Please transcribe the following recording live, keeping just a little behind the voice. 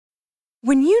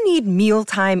When you need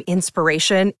mealtime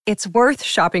inspiration, it's worth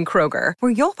shopping Kroger,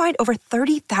 where you'll find over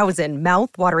 30,000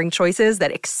 mouth-watering choices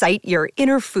that excite your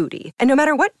inner foodie. And no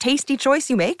matter what tasty choice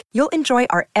you make, you'll enjoy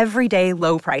our everyday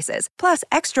low prices, plus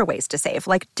extra ways to save,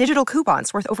 like digital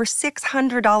coupons worth over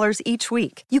 $600 each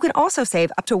week. You can also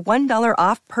save up to $1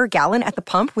 off per gallon at the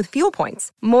pump with fuel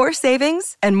points. More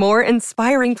savings and more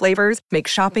inspiring flavors make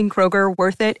shopping Kroger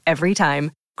worth it every time.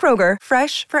 Kroger,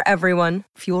 fresh for everyone.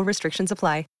 Fuel restrictions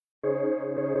apply.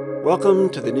 Welcome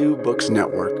to the New Books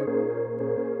Network.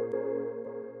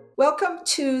 Welcome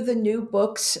to the New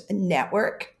Books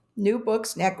Network, New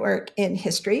Books Network in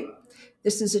History.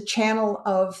 This is a channel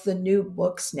of the New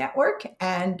Books Network,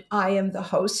 and I am the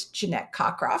host, Jeanette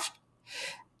Cockcroft.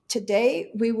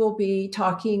 Today, we will be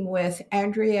talking with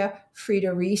Andrea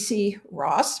Friederici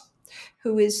Ross,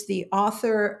 who is the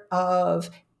author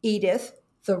of Edith,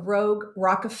 the Rogue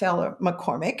Rockefeller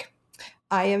McCormick.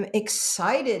 I am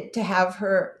excited to have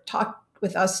her talk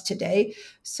with us today,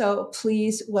 so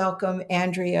please welcome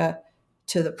Andrea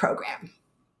to the program.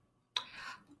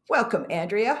 Welcome,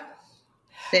 Andrea.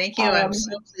 Thank you. I'm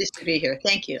so pleased to be here.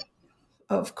 Thank you.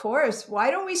 Of course.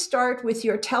 Why don't we start with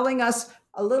your telling us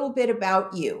a little bit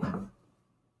about you?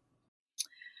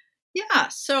 Yeah,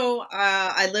 so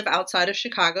I live outside of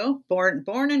Chicago, born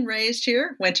and raised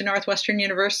here, went to Northwestern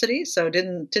University, so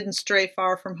didn't stray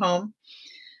far from home.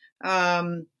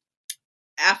 I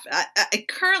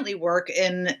currently work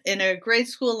in a grade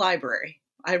school library.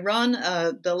 I run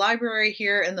the library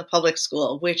here in the public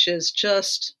school, which is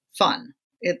just fun.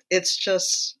 It's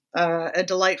just a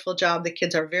delightful job. The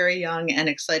kids are very young and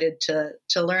excited to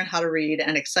learn how to read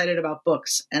and excited about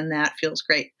books, and that feels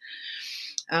great.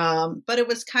 But it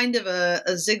was kind of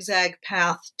a zigzag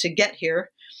path to get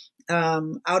here.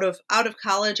 Out of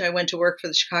college, I went to work for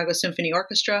the Chicago Symphony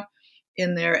Orchestra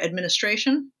in their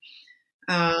administration.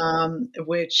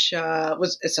 Which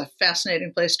it's a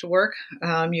fascinating place to work.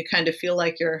 You kind of feel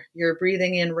like you're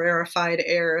breathing in rarefied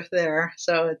air there,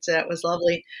 so it was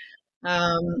lovely.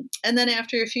 And then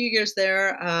after a few years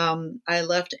there, I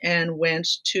left and went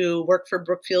to work for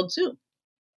Brookfield Zoo.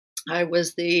 I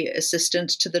was the assistant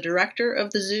to the director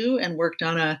of the zoo and worked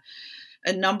on a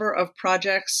number of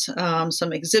projects,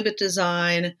 some exhibit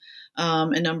design,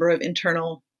 a number of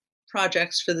internal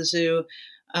projects for the zoo.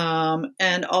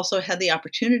 And also had the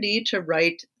opportunity to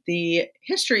write the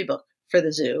history book for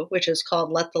the zoo, which is called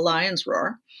Let the Lions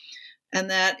Roar. And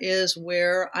that is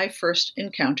where I first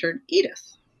encountered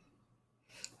Edith.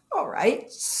 All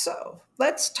right, so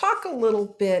let's talk a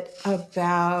little bit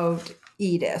about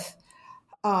Edith.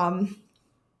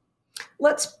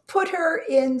 Let's put her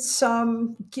in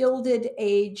some Gilded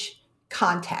Age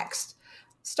context,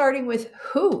 starting with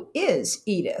who is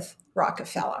Edith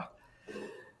Rockefeller?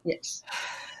 Yes.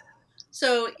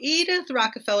 So Edith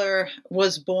Rockefeller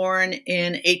was born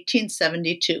in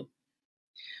 1872.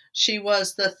 She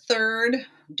was the third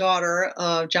daughter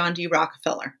of John D.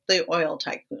 Rockefeller, the oil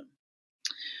tycoon.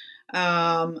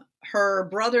 Her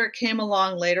brother came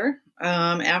along later.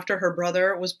 After her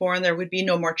brother was born, there would be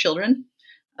no more children.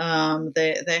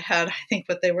 They had, I think,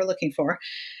 what they were looking for.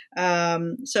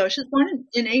 So she was born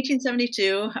in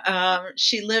 1872.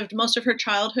 She lived most of her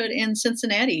childhood in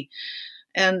Cincinnati.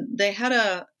 And they had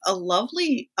a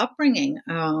lovely upbringing.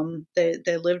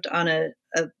 They lived on a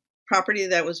property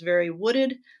that was very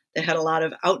wooded. They had a lot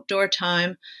of outdoor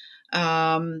time.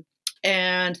 And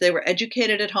they were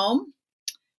educated at home.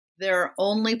 Their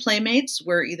only playmates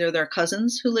were either their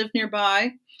cousins who lived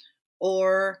nearby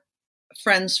or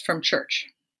friends from church.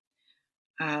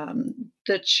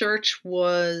 The church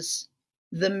was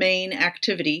the main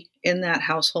activity in that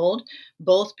household.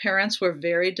 Both parents were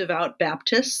very devout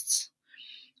Baptists.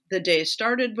 The day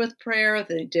started with prayer.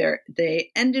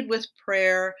 They ended with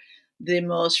prayer. The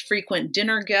most frequent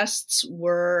dinner guests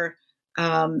were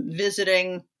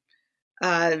visiting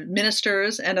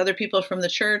ministers and other people from the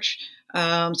church.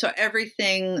 So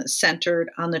everything centered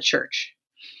on the church.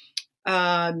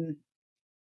 I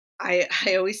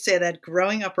always say that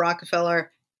growing up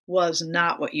Rockefeller was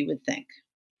not what you would think,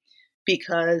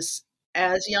 because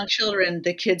as young children,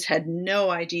 the kids had no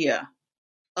idea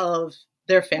of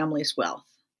their family's wealth.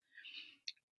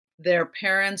 Their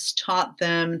parents taught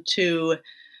them to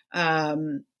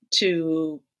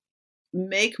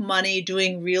make money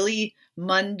doing really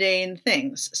mundane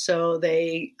things. So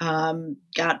they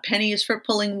got pennies for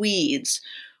pulling weeds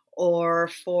or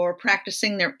for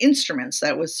practicing their instruments.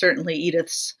 That was certainly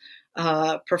Edith's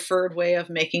preferred way of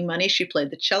making money. She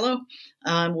played the cello,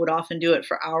 would often do it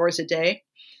for hours a day.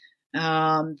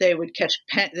 They would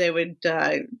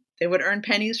earn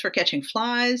pennies for catching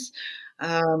flies.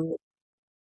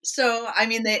 So, I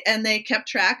mean, they kept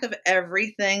track of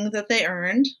everything that they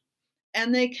earned,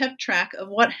 and they kept track of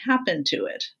what happened to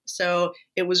it. So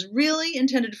it was really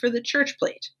intended for the church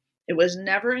plate. It was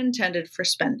never intended for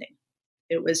spending.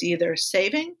 It was either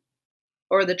saving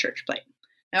or the church plate.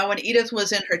 Now, when Edith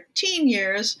was in her teen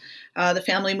years, the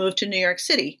family moved to New York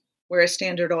City, where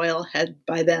Standard Oil had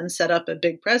by then set up a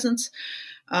big presence.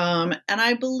 And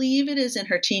I believe it is in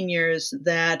her teen years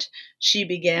that she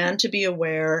began to be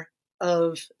aware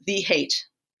of the hate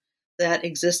that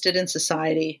existed in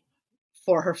society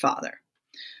for her father.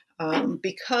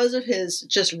 Because of his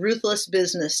just ruthless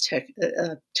business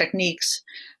techniques,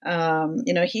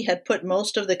 he had put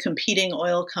most of the competing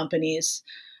oil companies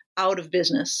out of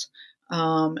business,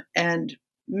 and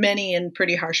many in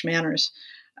pretty harsh manners.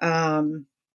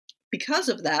 Because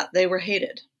of that, they were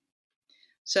hated.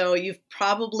 So you've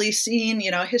probably seen,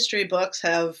 history books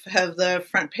have the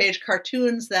front page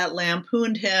cartoons that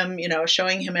lampooned him,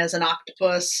 showing him as an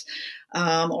octopus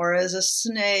or as a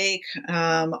snake,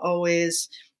 always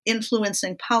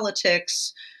influencing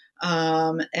politics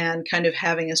and kind of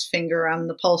having his finger on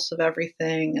the pulse of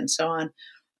everything and so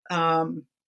on.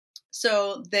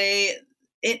 So they,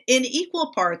 in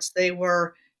equal parts, they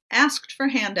were asked for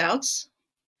handouts.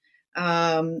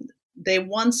 The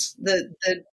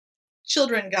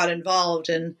children got involved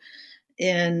in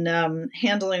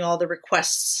handling all the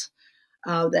requests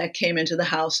that came into the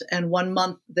house. And one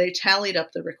month they tallied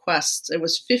up the requests. It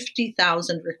was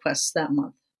 50,000 requests that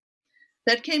month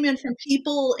that came in from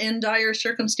people in dire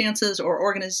circumstances or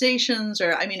organizations,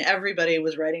 or, I mean, everybody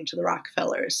was writing to the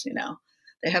Rockefellers,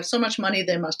 They have so much money,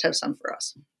 they must have some for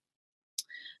us.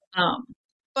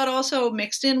 But also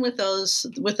mixed in with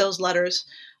those letters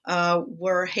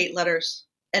were hate letters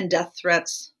and death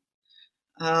threats.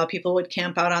 People would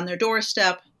camp out on their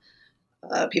doorstep.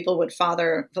 People would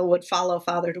follow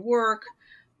father to work.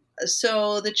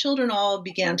 So the children all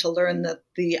began to learn that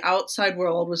the outside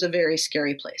world was a very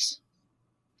scary place.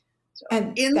 So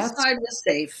And inside was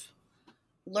safe.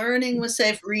 Learning was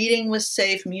safe. Reading was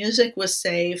safe. Music was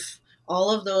safe.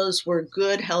 All of those were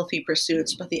good, healthy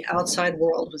pursuits, but the outside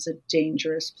world was a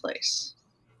dangerous place.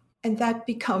 And that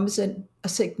becomes a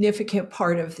significant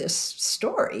part of this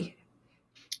story.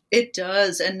 It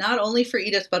does, and not only for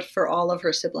Edith, but for all of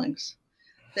her siblings.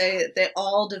 They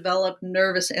all developed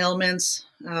nervous ailments.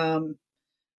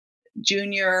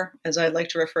 Junior, as I'd like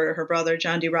to refer to her brother,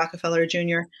 John D. Rockefeller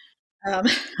Jr.,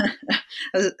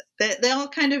 they all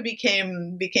kind of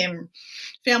became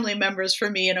family members for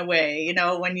me in a way.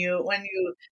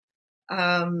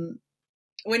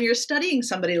 When you're studying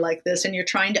somebody like this and you're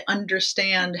trying to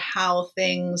understand how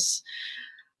things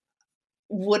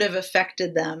would have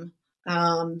affected them,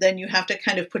 then you have to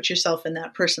kind of put yourself in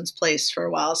that person's place for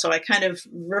a while. So I kind of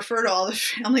refer to all the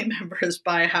family members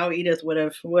by how Edith would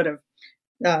have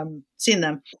seen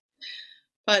them.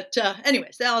 But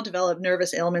anyways, they all developed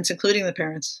nervous ailments, including the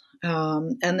parents.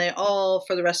 And they all,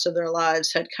 for the rest of their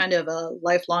lives, had kind of a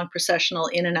lifelong processional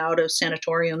in and out of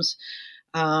sanatoriums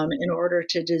in order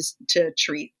to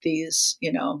treat these,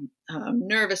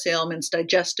 nervous ailments,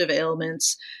 digestive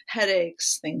ailments,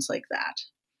 headaches, things like that.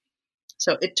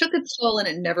 So it took its toll and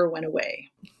it never went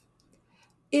away.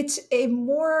 It's a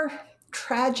more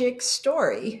tragic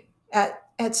story at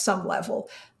some level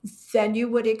than you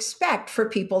would expect for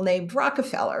people named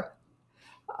Rockefeller.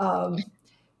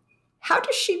 How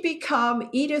does she become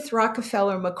Edith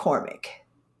Rockefeller McCormick?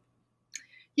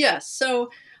 Yes.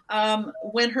 So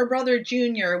when her brother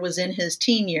Junior was in his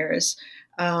teen years,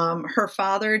 her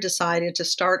father decided to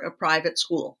start a private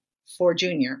school for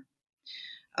Junior.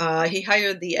 He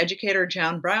hired the educator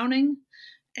John Browning,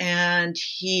 and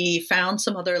he found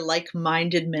some other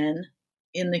like-minded men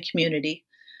in the community.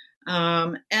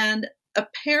 And a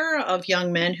pair of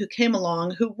young men who came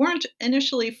along who weren't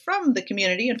initially from the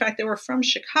community. In fact, they were from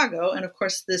Chicago. And of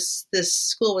course, this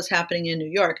school was happening in New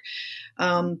York.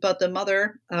 But the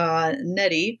mother,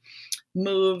 Nettie,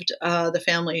 moved the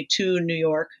family to New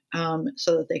York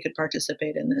so that they could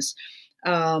participate in this.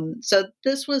 So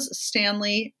this was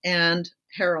Stanley and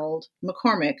Harold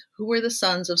McCormick, who were the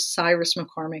sons of Cyrus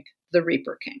McCormick, the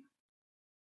Reaper King.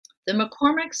 The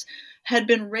McCormicks had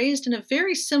been raised in a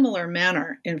very similar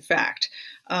manner, in fact.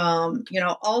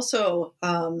 Also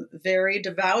very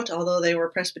devout, although they were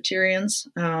Presbyterians,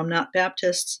 not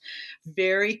Baptists,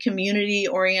 very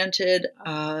community-oriented,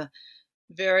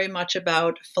 very much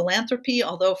about philanthropy,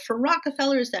 although for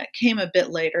Rockefellers, that came a bit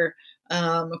later.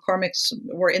 McCormicks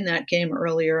were in that game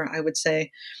earlier, I would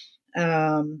say.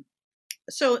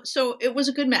 So it was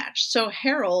a good match. So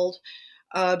Harold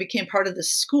became part of the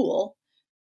school,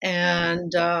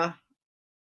 and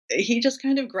he just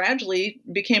kind of gradually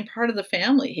became part of the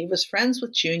family. He was friends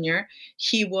with Junior.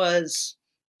 He was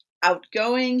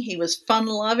outgoing. He was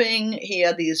fun-loving. He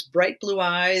had these bright blue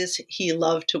eyes. He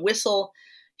loved to whistle.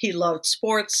 He loved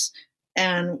sports.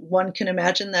 And one can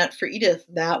imagine that for Edith,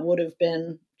 that would have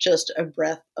been just a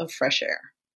breath of fresh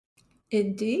air.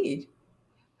 Indeed.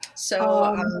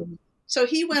 So, so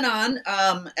he went on,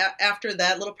 after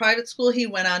that little private school, he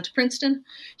went on to Princeton.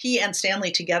 He and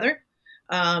Stanley together.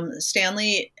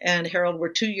 Stanley and Harold were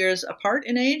 2 years apart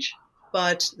in age,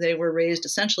 but they were raised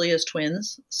essentially as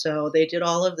twins. So they did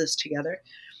all of this together.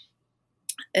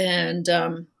 And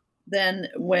then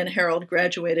when Harold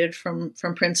graduated from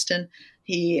Princeton,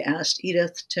 he asked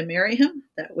Edith to marry him.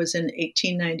 That was in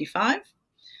 1895.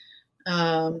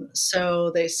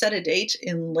 So they set a date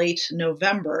in late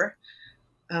November.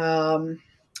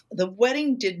 The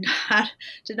wedding did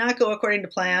not go according to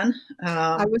plan.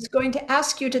 I was going to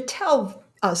ask you to tell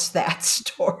us that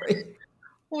story.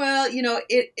 Well,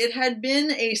 it had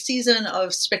been a season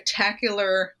of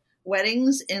spectacular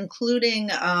weddings, including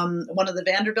one of the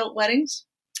Vanderbilt weddings.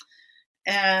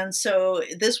 And so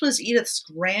this was Edith's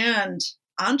grand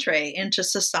entree into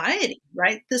society,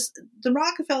 right? The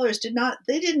Rockefellers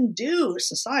didn't do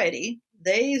society.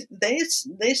 They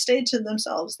stayed to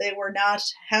themselves. They were not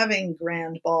having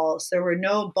grand balls. There were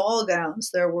no ball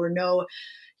gowns. There were no,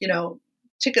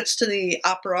 tickets to the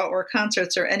opera or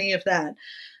concerts or any of that.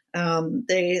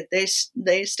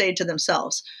 They stayed to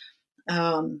themselves.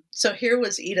 So here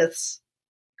was Edith's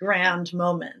grand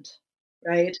moment,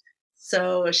 right?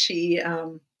 So she,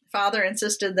 father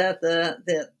insisted that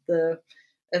the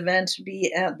event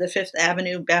be at the Fifth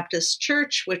Avenue Baptist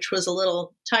Church, which was a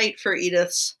little tight for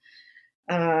Edith's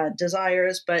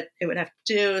desires, but it would have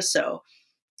to do. So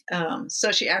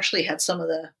she actually had some of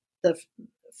the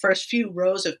first few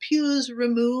rows of pews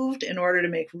removed in order to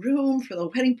make room for the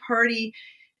wedding party.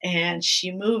 And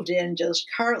she moved in just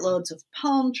cartloads of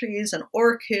palm trees and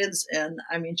orchids. And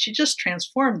I mean, she just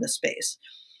transformed the space,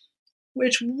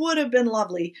 which would have been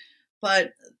lovely.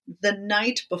 But the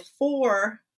night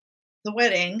before the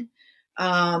wedding,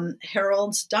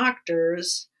 Harold's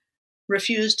doctors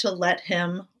refused to let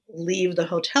him leave the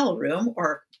hotel room,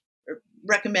 or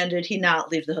recommended he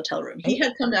not leave the hotel room. He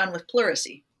had come down with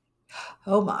pleurisy.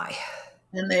 Oh my.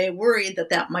 And they worried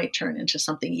that might turn into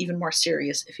something even more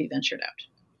serious if he ventured out.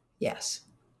 Yes.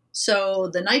 So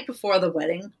the night before the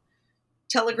wedding,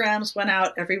 telegrams went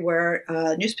out everywhere.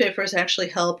 Newspapers actually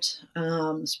helped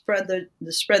spread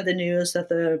the news that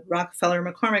the Rockefeller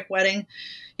McCormick wedding,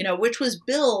 which was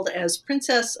billed as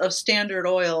Princess of Standard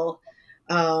Oil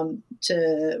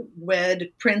to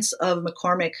wed Prince of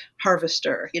McCormick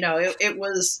Harvester. It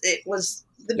was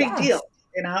the big deal.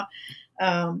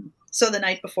 So the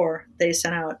night before, they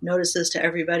sent out notices to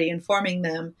everybody informing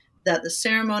them that the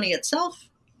ceremony itself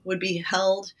would be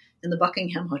held in the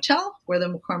Buckingham Hotel where the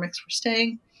McCormicks were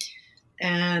staying,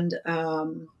 and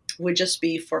would just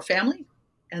be for family,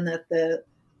 and that the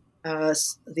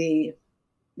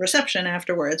reception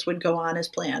afterwards would go on as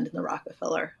planned in the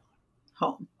Rockefeller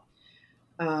home.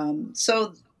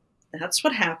 So that's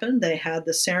what happened. They had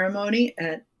the ceremony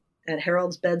at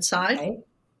Harold's bedside. Okay.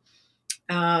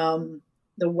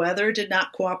 The weather did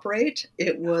not cooperate.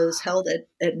 It was held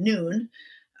at noon,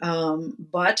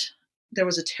 but there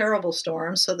was a terrible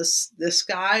storm. So the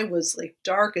sky was like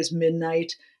dark as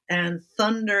midnight, and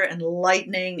thunder and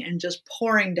lightning and just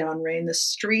pouring down rain. The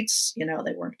streets,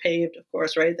 they weren't paved, of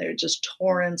course, right? They were just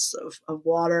torrents of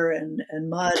water and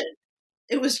mud.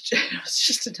 It was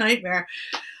just a nightmare.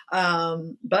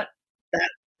 But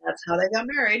that's how they got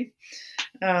married.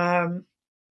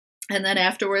 And then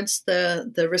afterwards,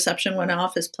 the reception went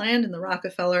off as planned in the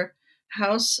Rockefeller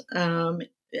house.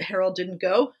 Harold didn't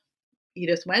go.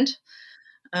 Edith went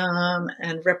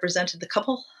and represented the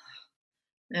couple.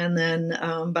 And then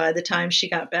by the time she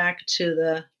got back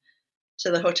to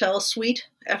the hotel suite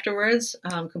afterwards,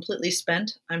 completely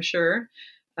spent, I'm sure.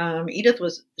 Edith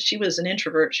was an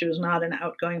introvert. She was not an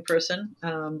outgoing person,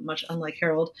 much unlike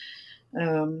Harold.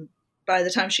 By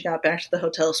the time she got back to the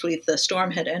hotel suite, the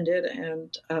storm had ended,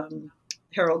 and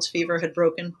Harold's fever had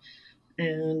broken,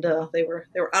 and they were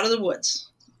out of the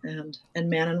woods, and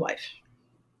man and wife.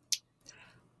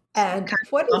 And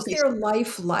what is their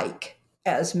life like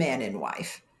as man and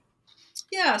wife?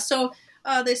 Yeah, so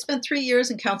they spent 3 years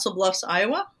in Council Bluffs,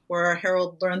 Iowa, where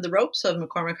Harold learned the ropes of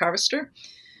McCormick Harvester.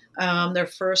 Their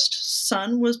first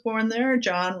son was born there,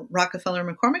 John Rockefeller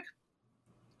McCormick.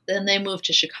 Then they moved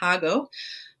to Chicago.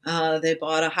 They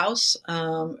bought a house.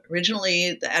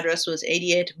 Originally, the address was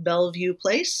 88 Bellevue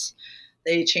Place.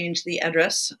 They changed the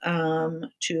address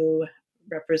to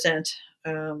represent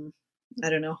I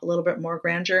don't know, a little bit more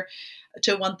grandeur,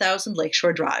 to 1000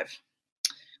 Lakeshore Drive.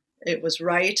 It was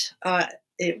right.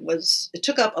 It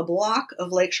took up a block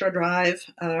of Lakeshore Drive,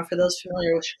 for those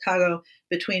familiar with Chicago,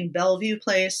 between Bellevue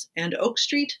Place and Oak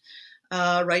Street,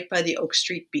 right by the Oak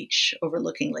Street beach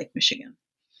overlooking Lake Michigan.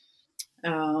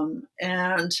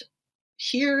 And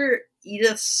here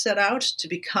Edith set out to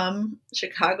become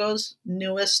Chicago's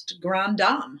newest grande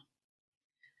dame.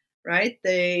 Right?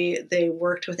 They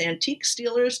worked with antique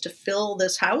dealers to fill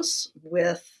this house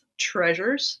with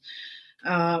treasures.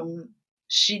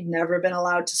 She'd never been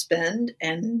allowed to spend,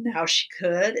 and now she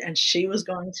could, and she was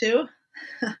going to.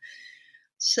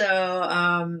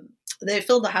 So they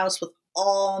filled the house with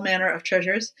all manner of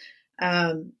treasures.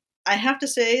 I have to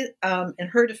say, in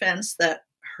her defense, that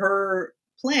her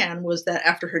plan was that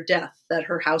after her death, that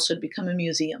her house would become a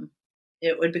museum.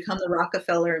 It would become the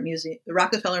Rockefeller Museum, the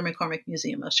Rockefeller McCormick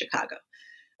Museum of Chicago.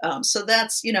 So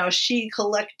that's, she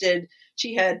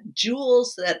had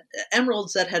jewels,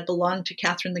 emeralds that had belonged to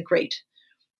Catherine the Great,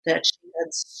 that she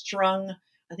had strung,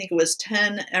 I think it was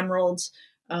 10 emeralds,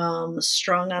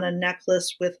 strung on a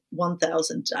necklace with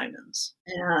 1,000 diamonds.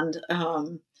 And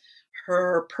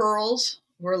her pearls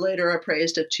were later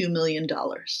appraised at $2 million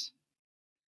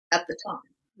at the time,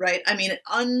 right? I mean,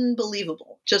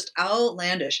 unbelievable, just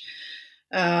outlandish.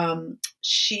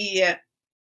 She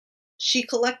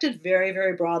collected very,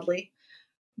 very broadly,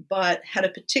 but had a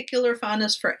particular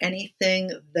fondness for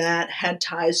anything that had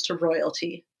ties to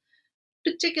royalty,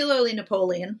 particularly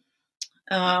Napoleon.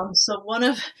 So one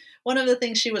of the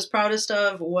things she was proudest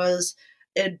of was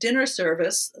a dinner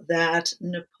service that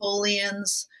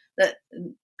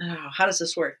how does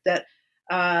this work? That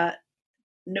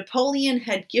Napoleon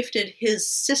had gifted his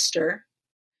sister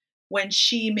when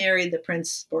she married the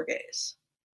Prince Borghese.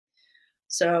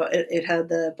 So it had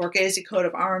the Borghese coat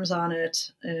of arms on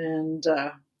it, and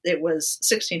it was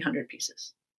 1,600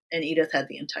 pieces, and Edith had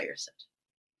the entire set.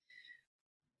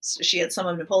 So she had some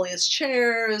of Napoleon's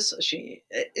chairs.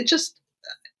 It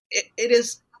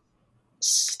is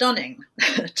stunning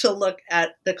to look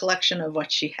at the collection of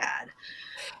what she had.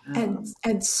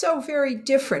 And so very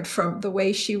different from the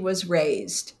way she was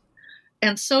raised.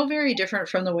 And so very different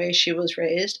from the way she was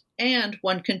raised. And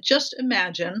one can just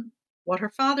imagine what her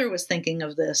father was thinking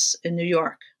of this in New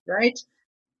York, right?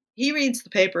 He reads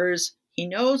the papers. He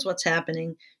knows what's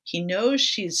happening. He knows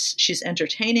she's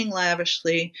entertaining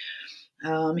lavishly.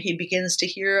 He begins to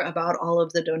hear about all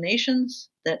of the donations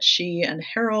that she and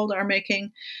Harold are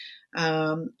making,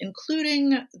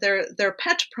 including their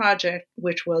pet project,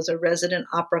 which was a resident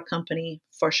opera company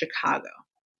for Chicago,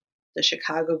 the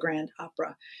Chicago Grand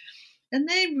Opera. And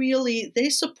they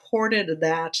supported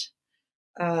that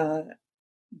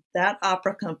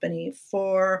opera company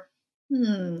for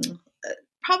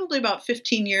probably about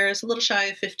 15 years, a little shy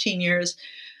of 15 years,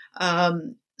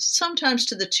 sometimes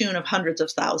to the tune of hundreds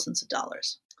of thousands of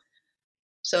dollars.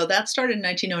 So that started in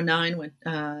 1909,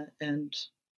 and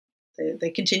they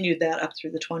continued that up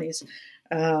through the 20s.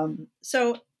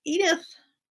 So Edith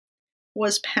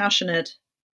was passionate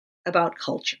about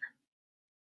culture.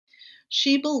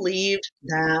 She believed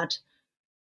that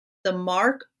the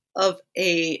mark of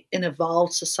an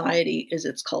evolved society is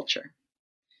its culture.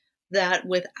 That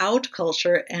without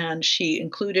culture, and she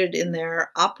included in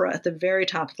there opera at the very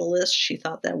top of the list, she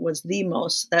thought that was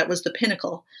the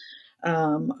pinnacle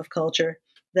of culture,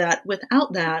 that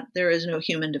without that, there is no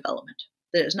human development.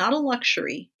 That is not a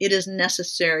luxury. It is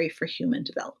necessary for human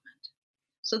development.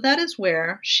 So that is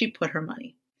where she put her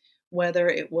money, whether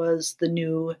it was the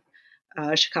new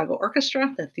Chicago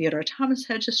Orchestra that Theodore Thomas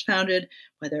had just founded,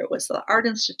 whether it was the Art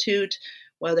Institute,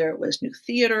 whether it was new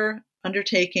theater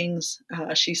undertakings.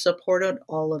 She supported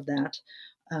all of that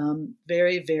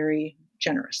very, very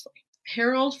generously.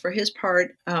 Harold, for his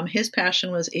part, his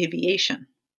passion was aviation.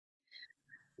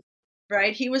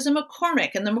 Right? He was a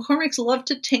McCormick, and the McCormicks love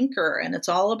to tinker, and it's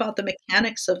all about the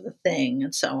mechanics of the thing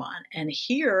and so on. And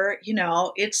here,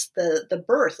 it's the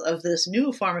birth of this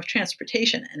new form of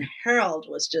transportation, and Harold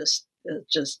was just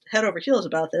head over heels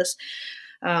about this.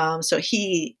 So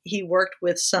he worked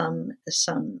with some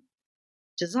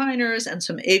designers and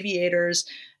some aviators,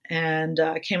 and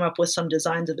came up with some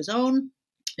designs of his own,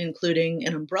 including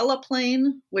an umbrella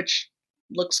plane, which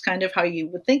looks kind of how you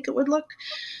would think it would look,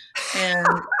 and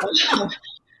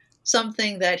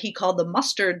something that he called the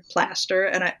mustard plaster.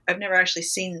 And I've never actually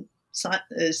seen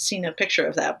a picture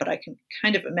of that, but I can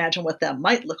kind of imagine what that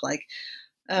might look like.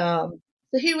 So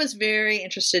he was very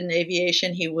interested in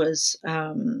aviation. He was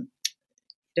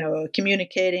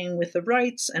communicating with the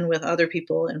Wrights and with other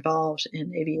people involved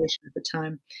in aviation at the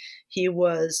time. He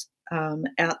was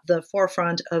at the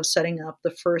forefront of setting up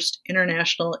the first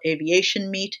international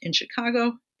aviation meet in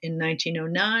Chicago in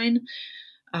 1909.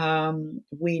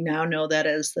 We now know that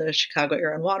as the Chicago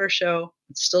Air and Water Show.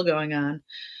 It's still going on.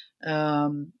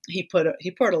 He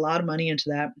poured a lot of money into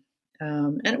that,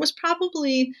 and it was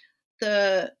probably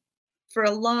for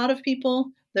a lot of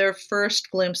people their first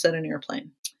glimpse at an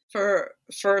airplane. For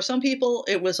some people,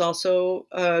 it was also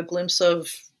a glimpse of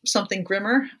something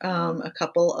grimmer. A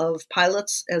couple of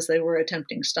pilots, as they were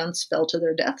attempting stunts, fell to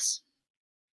their deaths.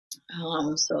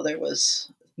 So there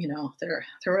was, there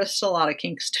was still a lot of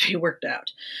kinks to be worked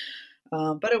out.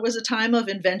 But it was a time of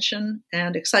invention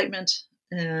and excitement,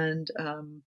 and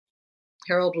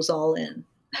Harold was all in.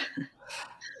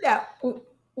 Now,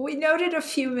 we noted a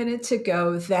few minutes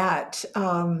ago that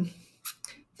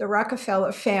the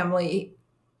Rockefeller family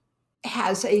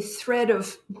has a thread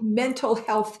of mental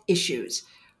health issues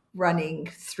running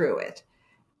through it.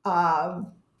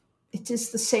 It is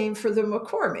the same for the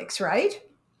McCormicks, right?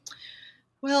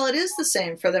 Well, it is the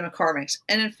same for the McCormicks.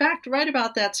 And in fact, right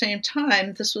about that same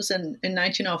time, this was in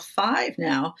 1905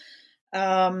 now,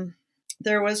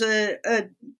 there was a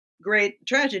great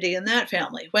tragedy in that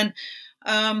family.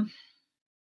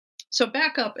 So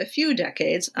back up a few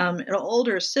decades, an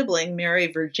older sibling, Mary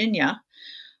Virginia,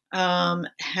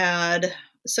 had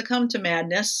succumbed to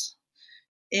madness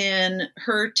in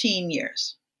her teen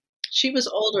years. She was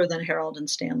older than Harold and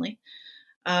Stanley.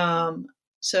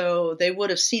 So they would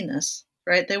have seen this,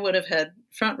 right? They would have had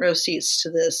front row seats to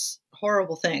this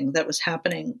horrible thing that was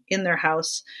happening in their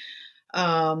house.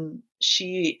 At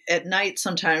night,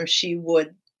 sometimes she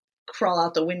would crawl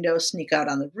out the window, sneak out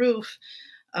on the roof.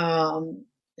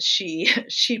 She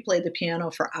played the piano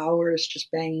for hours,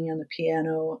 just banging on the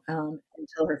piano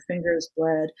until her fingers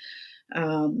bled.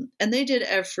 And they did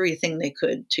everything they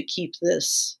could to keep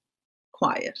this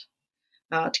quiet,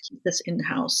 to keep this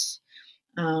in-house.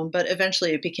 But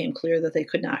eventually it became clear that they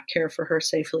could not care for her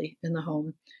safely in the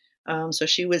home. So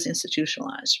she was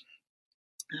institutionalized.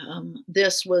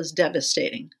 This was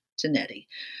devastating to Nettie.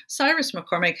 Cyrus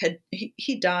McCormick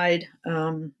he died.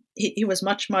 He was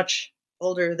much, much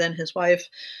older than his wife,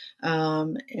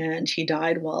 and he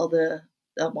died while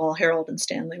Harold and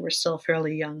Stanley were still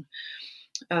fairly young.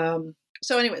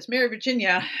 So anyways, Mary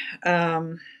Virginia,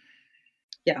 that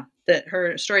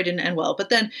her story didn't end well. But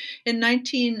then in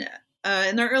the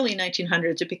early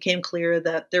 1900s, it became clear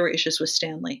that there were issues with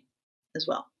Stanley as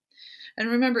well. And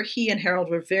remember, he and Harold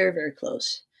were very, very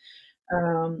close.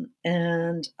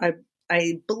 And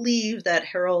I believe that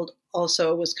Harold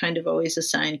also was kind of always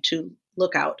assigned to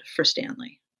look out for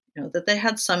Stanley, that they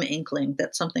had some inkling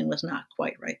that something was not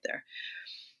quite right there.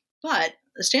 But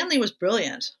Stanley was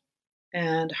brilliant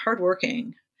and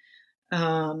hardworking.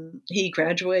 He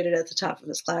graduated at the top of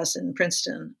his class in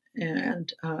Princeton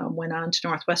and went on to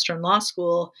Northwestern Law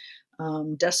School,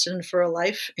 destined for a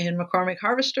life in McCormick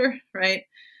Harvester, right?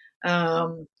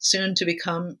 Soon to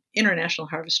become International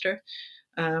Harvester,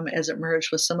 as it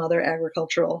merged with some other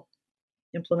agricultural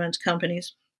implement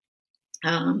companies.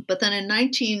 But then in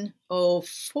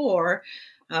 1904,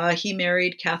 he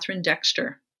married Catherine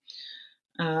Dexter.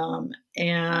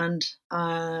 And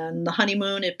on the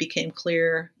honeymoon, it became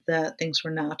clear that things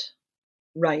were not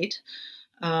right.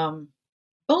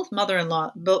 Both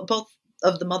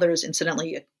of the mothers,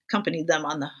 incidentally, accompanied them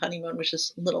on the honeymoon, which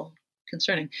is a little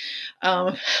concerning.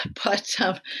 But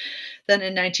then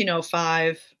in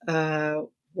 1905,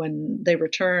 when they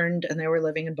returned and they were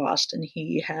living in Boston,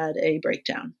 he had a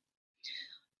breakdown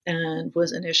and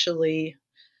was initially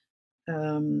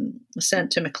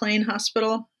sent to McLean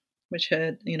Hospital, which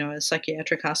had, a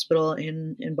psychiatric hospital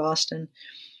in Boston.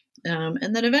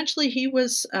 And then eventually he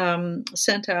was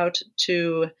sent out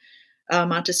to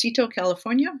Montecito,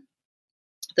 California.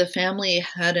 The family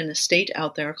had an estate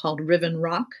out there called Riven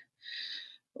Rock,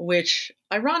 which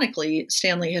ironically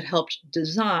Stanley had helped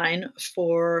design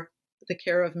for the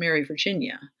care of Mary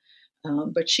Virginia.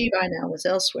 But she by now was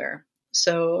elsewhere.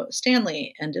 So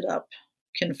Stanley ended up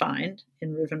confined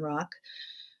in Riven Rock.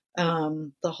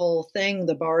 The whole thing,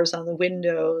 the bars on the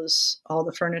windows, all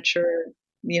the furniture,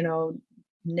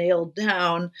 nailed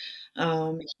down.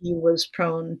 He was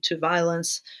prone to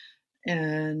violence,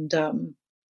 and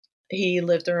he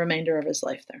lived the remainder of his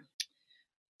life there.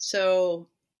 So,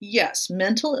 yes,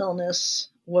 mental illness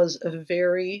was a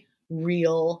very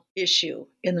real issue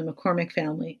in the McCormick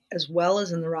family, as well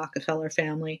as in the Rockefeller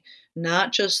family,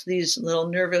 not just these little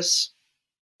nervous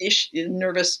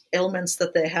ailments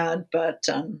that they had, but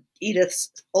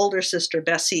Edith's older sister,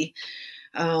 Bessie,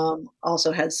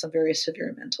 also had some very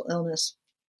severe mental illness,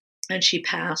 and she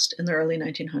passed in the early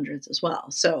 1900s as well.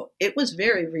 So it was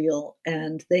very real,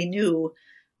 and they knew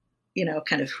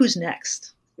kind of who's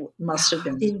next must have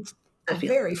been A the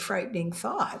feeling. very frightening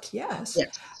thought, yes.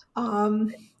 Yes.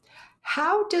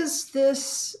 How does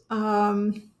this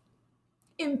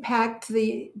impact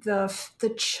the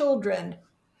children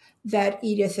that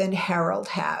Edith and Harold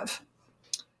have?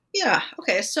 Yeah.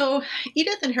 Okay. So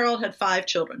Edith and Harold had 5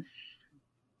 children.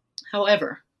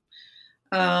 However,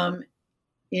 in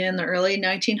the early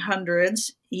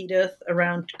 1900s, Edith,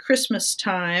 around Christmas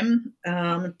time,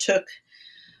 took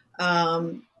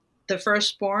the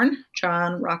firstborn,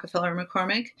 John Rockefeller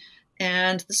McCormick,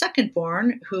 and the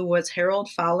secondborn, who was Harold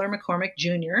Fowler McCormick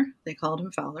Jr., they called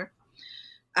him Fowler,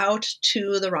 out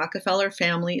to the Rockefeller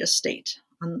family estate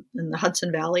in the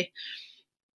Hudson Valley.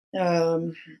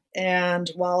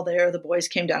 And while there, the boys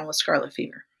came down with scarlet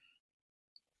fever.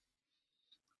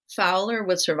 Fowler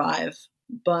would survive,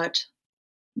 but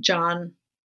John,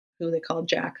 who they called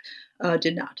Jack,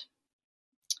 did not.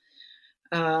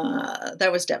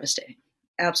 That was devastating,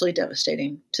 absolutely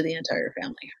devastating to the entire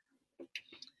family.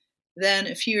 Then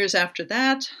a few years after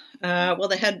that,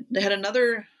 they had a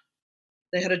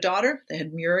daughter. They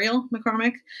had Muriel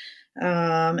McCormick,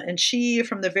 and she,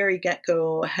 from the very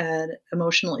get-go, had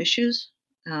emotional issues,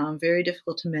 very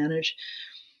difficult to manage.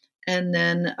 And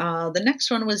then the next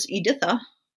one was Editha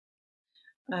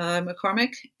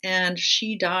McCormick, and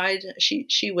she died.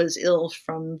 She was ill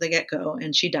from the get-go,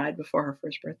 and she died before her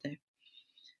first birthday.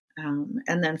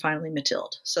 And then finally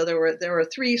Mathilde. So there were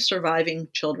 3 surviving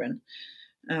children,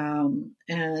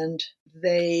 and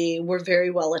they were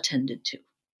very well attended to.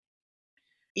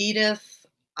 Edith,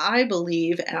 I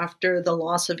believe, after the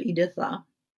loss of Editha,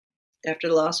 after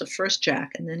the loss of first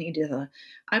Jack and then Editha,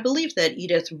 I believe that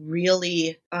Edith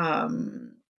really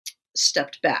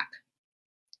stepped back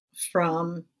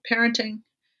from parenting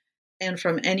and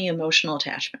from any emotional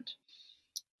attachment.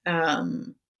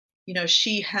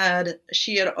 She had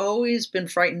always been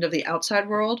frightened of the outside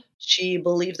world. She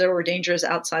believed there were dangers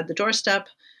outside the doorstep.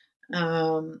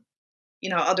 Other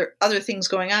things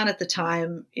going on at the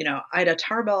time. Ida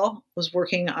Tarbell was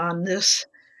working on this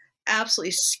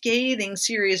absolutely scathing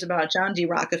series about John D.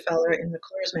 Rockefeller in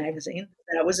McClure's magazine.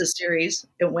 That was a series.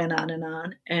 It went on,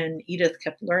 and Edith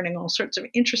kept learning all sorts of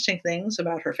interesting things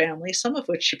about her family, some of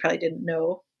which she probably didn't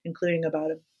know, including about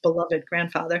a beloved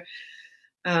grandfather.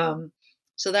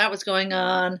 So that was going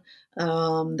on.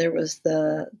 There was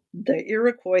the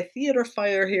Iroquois theater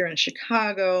fire here in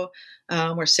Chicago,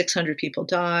 where 600 people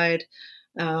died.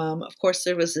 Of course,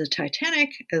 there was the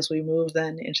Titanic as we moved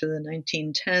then into the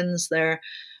 1910s there.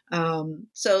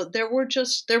 So there were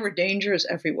dangers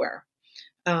everywhere.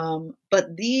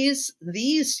 But these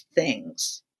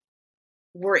things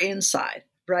were inside,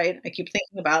 right? I keep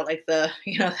thinking about like that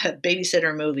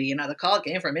Babysitter movie, the call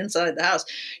came from inside the house.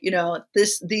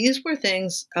 These were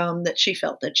things that she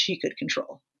felt that she could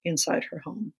control inside her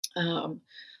home.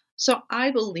 So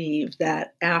I believe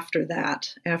that after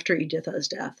Editha's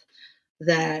death,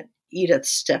 that Edith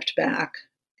stepped back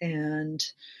and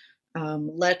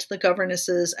let the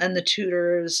governesses and the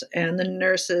tutors and the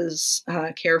nurses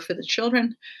care for the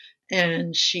children.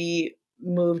 And she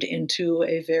moved into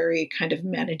a very kind of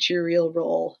managerial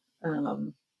role,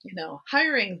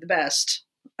 hiring the best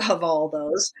of all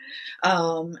those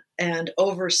and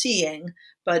overseeing,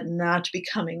 but not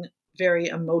becoming very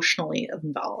emotionally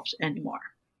involved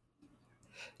anymore.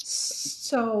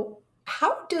 So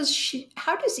how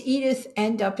does Edith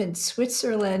end up in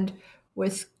Switzerland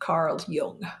with Carl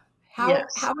Jung? How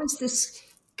is this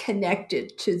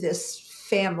connected to this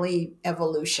family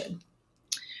evolution?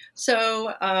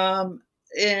 So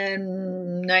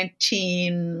in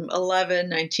 1911,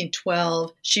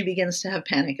 1912, she begins to have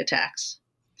panic attacks.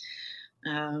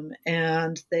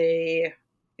 And they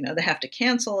have to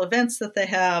cancel events that they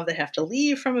have. They have to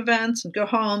leave from events and go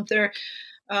home. They're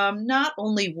not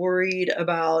only worried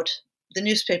about the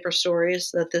newspaper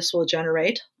stories that this will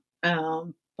generate,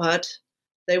 but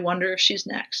they wonder if she's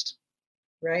next,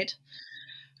 right?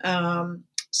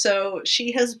 So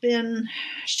she's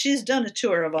done a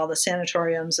tour of all the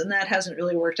sanatoriums, and that hasn't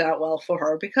really worked out well for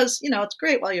her because, it's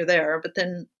great while you're there, but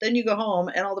then you go home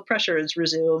and all the pressures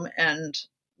resume, and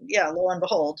lo and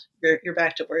behold, you're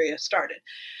back to where you started.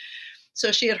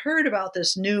 So she had heard about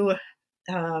this new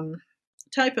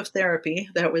type of therapy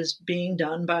that was being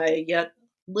done by a yet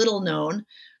little known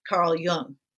Carl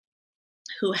Jung,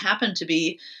 who happened to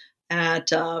be at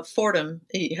Fordham.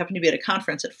 He happened to be at a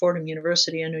conference at Fordham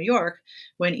University in New York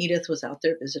when Edith was out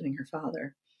there visiting her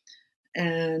father.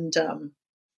 And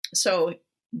so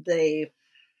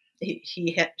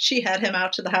she had him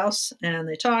out to the house and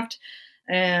they talked,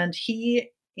 and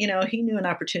he knew an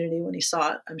opportunity when he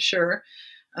saw it, I'm sure,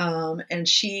 And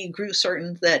she grew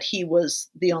certain that he was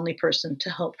the only person to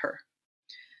help her.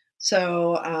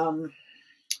 So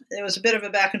it was a bit of a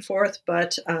back and forth,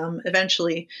 but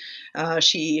eventually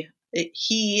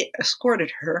he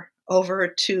escorted her over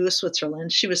to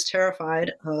Switzerland. She was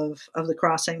terrified of the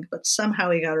crossing, but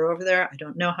somehow he got her over there. I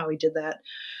don't know how he did that.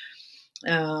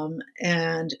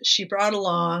 And she brought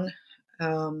along,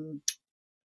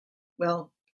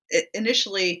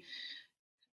 initially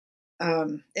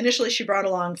she brought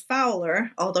along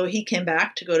Fowler, although he came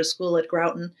back to go to school at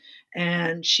Groton,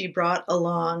 and she brought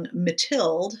along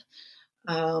Mathilde,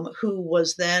 who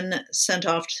was then sent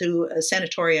off to a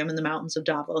sanatorium in the mountains of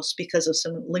Davos because of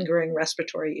some lingering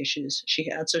respiratory issues she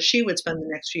had. So she would spend the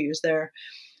next few years there.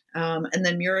 And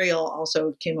then Muriel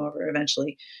also came over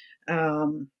eventually.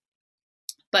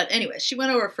 But anyway, she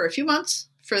went over for a few months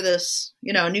for this,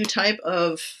 new type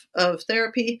of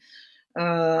therapy,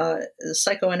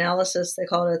 psychoanalysis, they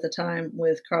called it at the time,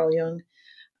 with Carl Jung.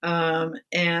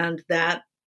 And that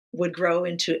would grow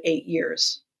into 8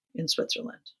 years in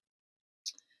Switzerland.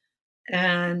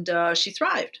 And she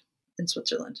thrived in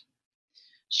Switzerland.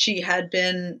 She had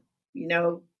been,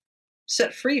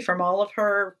 set free from all of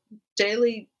her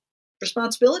daily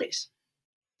responsibilities.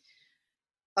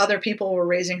 Other people were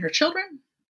raising her children.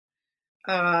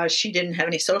 She didn't have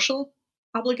any social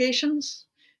obligations.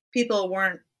 People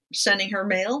weren't sending her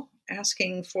mail,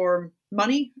 asking for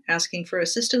money, asking for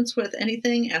assistance with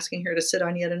anything, asking her to sit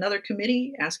on yet another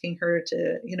committee, asking her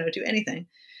to, do anything.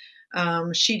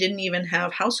 She didn't even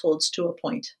have households to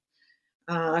appoint.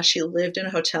 She lived in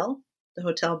a hotel, the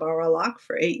Hotel Bauerlach,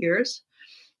 for 8 years,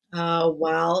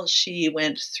 while she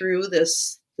went through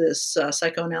this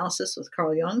psychoanalysis with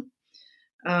Carl Jung.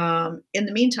 In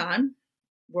the meantime,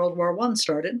 World War I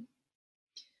started,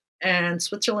 and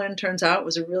Switzerland, turns out,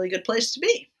 was a really good place to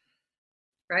be,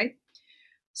 right?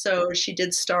 So she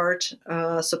did start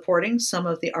supporting some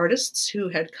of the artists who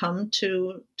had come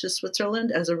to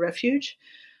Switzerland as a refuge,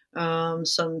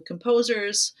 some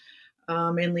composers,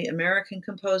 mainly American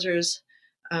composers.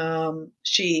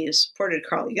 She supported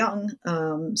Carl Jung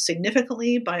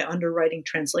significantly by underwriting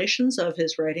translations of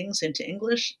his writings into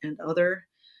English and other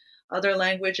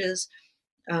languages.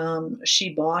 She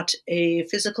bought a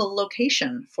physical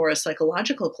location for a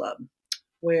psychological club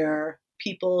where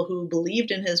people who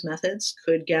believed in his methods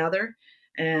could gather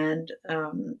and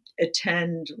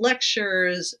attend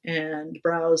lectures and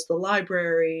browse the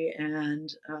library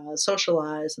and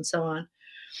socialize and so on.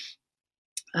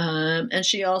 And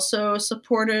she also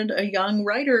supported a young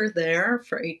writer there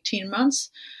for 18 months,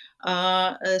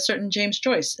 a certain James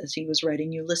Joyce, as he was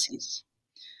writing Ulysses.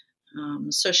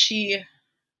 So she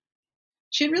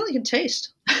had really good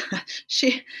taste.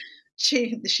 she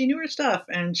knew her stuff,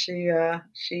 and she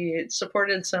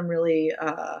supported some really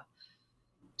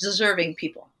deserving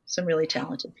people, some really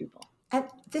talented people. And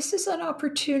this is an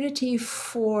opportunity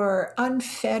for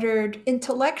unfettered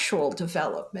intellectual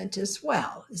development as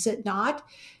well, is it not?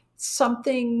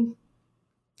 Something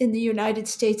in the United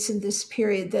States in this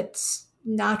period that's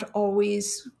not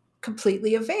always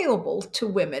completely available to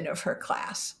women of her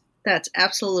class. That's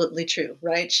absolutely true,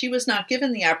 right? She was not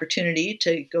given the opportunity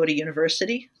to go to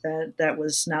university. That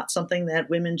was not something that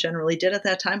women generally did at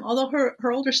that time, although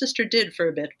her older sister did for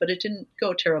a bit, but it didn't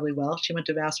go terribly well. She went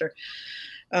to Vassar.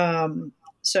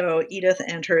 So Edith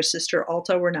and her sister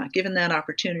Alta were not given that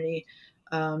opportunity.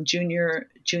 Junior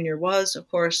was, of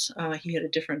course, he had a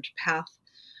different path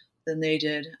than they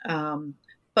did.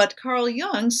 But Carl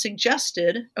Jung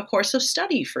suggested a course of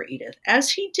study for Edith,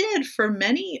 as he did for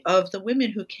many of the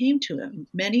women who came to him,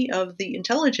 many of the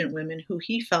intelligent women who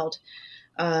he felt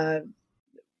had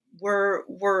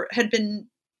been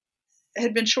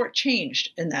shortchanged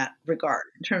in that regard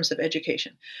in terms of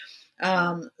education.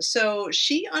 So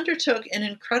she undertook an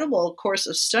incredible course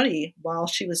of study while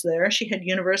she was there. She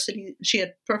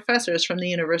had professors from the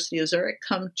University of Zurich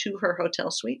come to her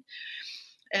hotel suite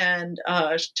and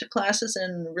took classes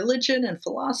in religion and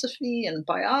philosophy and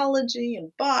biology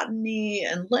and botany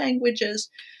and languages.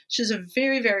 She's a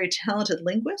very, very talented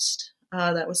linguist.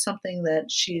 That was something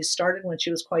that she started when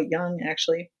she was quite young,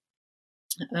 actually.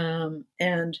 When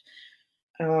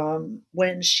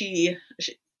she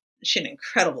had an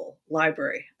incredible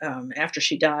library. After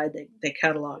she died, they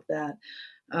cataloged that.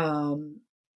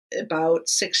 About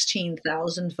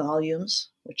 16,000 volumes,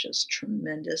 which is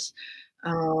tremendous.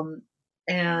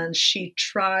 And she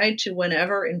tried to,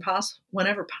 whenever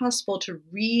possible, to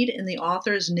read in the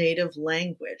author's native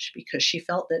language because she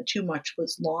felt that too much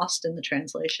was lost in the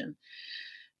translation.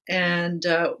 And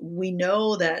we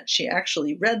know that she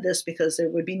actually read this because there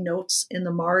would be notes in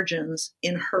the margins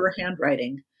in her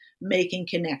handwriting, making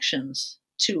connections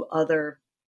to other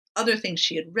other things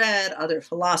she had read, other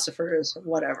philosophers,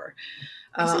 whatever.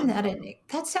 Isn't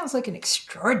that sounds like an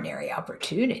extraordinary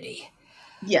opportunity.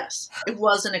 Yes, it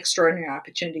was an extraordinary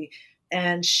opportunity.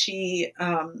 And she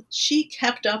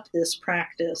kept up this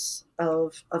practice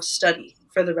of study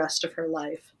for the rest of her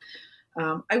life.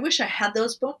 I wish I had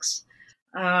those books.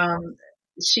 Um,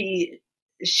 she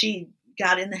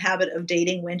got in the habit of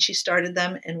dating when she started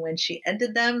them and when she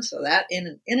ended them. So that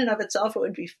in and of itself,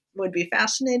 it would be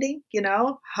fascinating.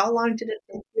 How long did it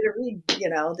take you to read,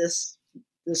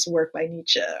 this work by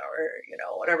Nietzsche or,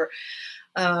 whatever.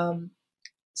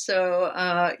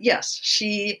 Yes,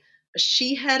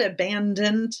 she had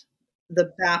abandoned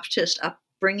the Baptist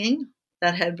upbringing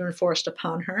that had been forced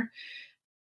upon her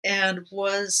and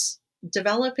was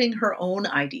developing her own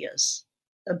ideas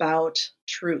about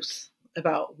truth,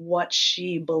 about what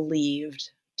she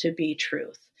believed to be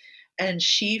truth. And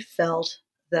she felt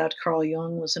that Carl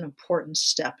Jung was an important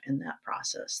step in that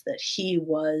process, that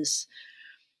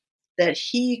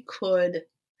he could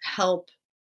help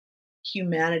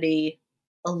humanity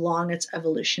along its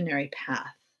evolutionary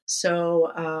path.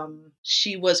 So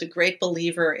she was a great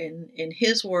believer in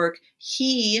his work.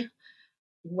 He,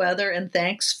 whether in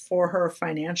thanks for her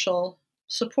financial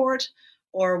support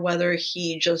or whether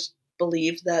he just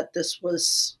believed that this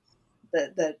was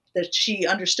that she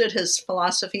understood his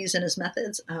philosophies and his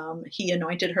methods, he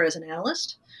anointed her as an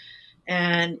analyst,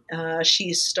 and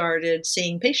she started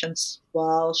seeing patients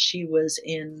while she was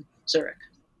in Zurich.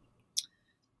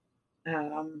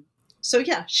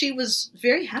 She was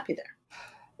very happy there.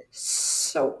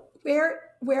 So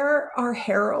where are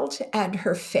Harold and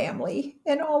her family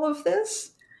in all of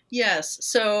this? Yes.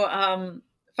 So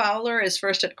Fowler is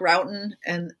first at Groton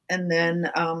and then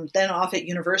off at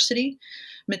university.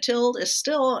 Mathilde is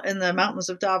still in the mountains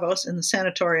of Davos in the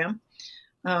sanatorium,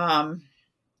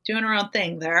 doing her own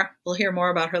thing there. We'll hear more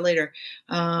about her later.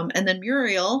 And then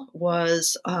Muriel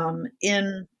was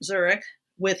in Zurich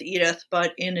with Edith,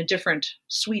 but in a different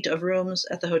suite of rooms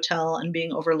at the hotel and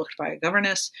being overlooked by a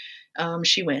governess.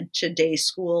 She went to day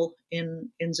school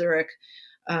in Zurich.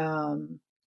 And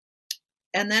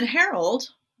then Harold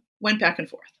went back and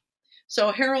forth.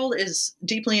 So Harold is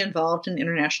deeply involved in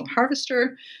International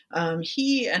Harvester.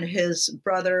 He and his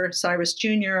brother, Cyrus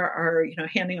Jr., are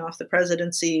handing off the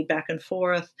presidency back and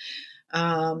forth.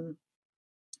 And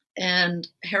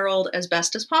Harold, as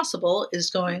best as possible,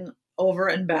 is going over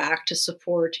and back to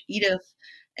support Edith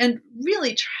and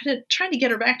really trying to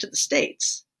get her back to the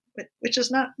States, which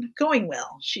is not going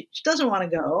well. She doesn't want to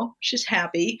go. She's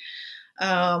happy.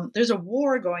 There's a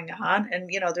war going on and,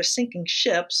 they're sinking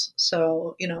ships.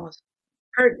 So, it's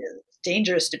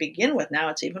dangerous to begin with. Now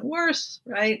it's even worse,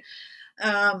 right?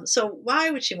 So why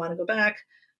would she want to go back?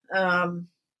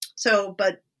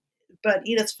 But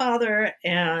Edith's father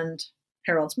and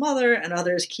Harold's mother and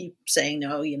others keep saying,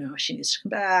 no, she needs to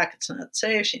come back. It's not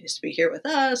safe. She needs to be here with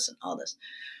us and all this.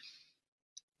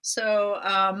 So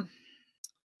I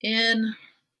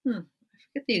forget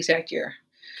the exact year,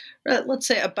 let's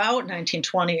say about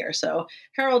 1920 or so,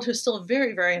 Harold, who's still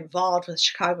very, very involved with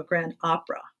Chicago Grand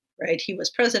Opera, right? He was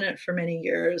president for many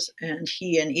years, and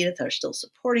he and Edith are still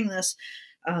supporting this,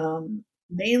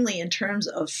 mainly in terms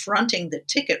of fronting the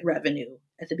ticket revenue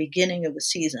at the beginning of the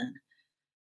season,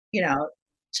 to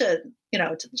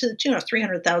the tune of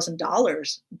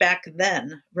 $300,000 back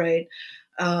then, right?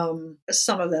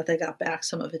 Some of that they got back,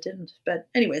 some of it didn't. But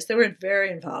anyways, they were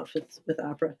very involved with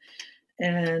opera.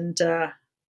 And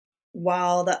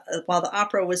while the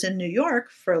opera was in New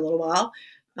York for a little while,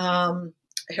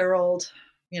 Harold,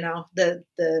 the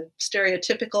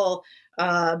stereotypical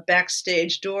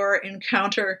backstage door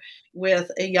encounter with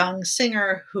a young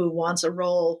singer who wants a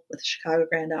role with the Chicago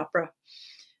Grand Opera.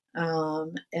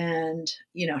 And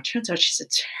it turns out she's a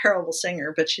terrible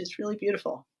singer, but she's really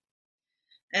beautiful.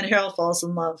 And Harold falls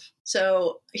in love.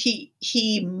 So he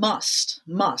must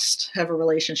have a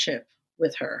relationship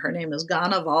with her. Her name is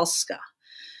Gana Walska.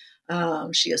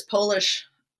 She is Polish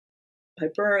by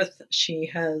birth. She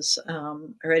has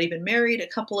already been married a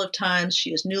couple of times.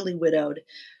 She is newly widowed.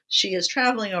 She is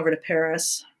traveling over to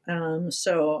Paris.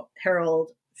 So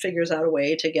Harold figures out a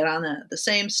way to get on the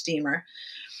same steamer.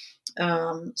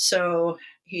 So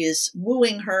he is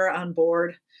wooing her on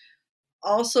board.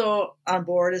 Also on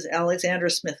board is Alexander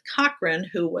Smith Cochrane,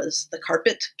 who was the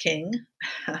carpet king.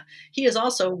 He is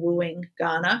also wooing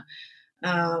Ghana.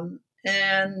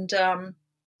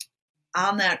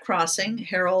 On that crossing,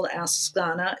 Harold asks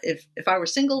Ghana, if I were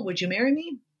single, would you marry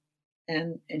me?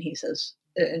 And she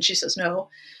says no.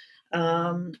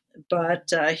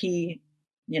 But he,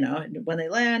 when they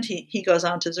land, he goes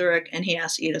on to Zurich and he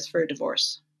asks Edith for a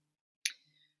divorce.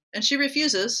 And she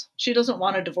refuses. She doesn't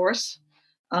want a divorce.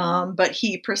 But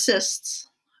he persists.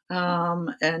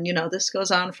 And, this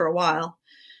goes on for a while.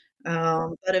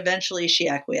 But eventually she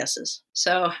acquiesces.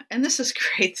 So, and this is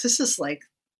great. This is like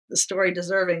the story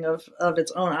deserving of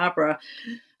its own opera.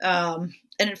 And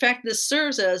in fact, this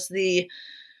serves as the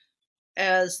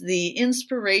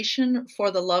inspiration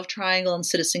for the love triangle in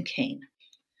Citizen Kane.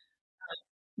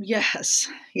 Yes,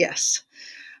 yes.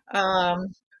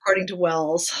 According to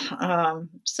Wells.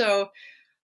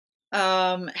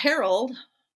 Harold,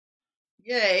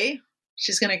 yay,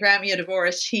 she's going to grant me a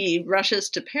divorce. He rushes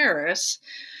to Paris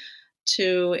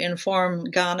to inform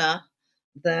Ghana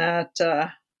that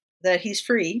he's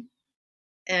free.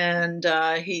 And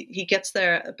he gets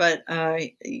there, but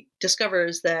he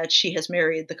discovers that she has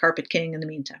married the Carpet King in the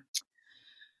meantime.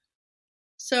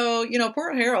 So,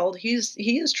 poor Harold, he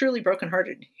is truly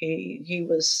brokenhearted. He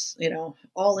was,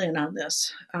 all in on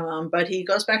this. But he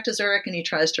goes back to Zurich and he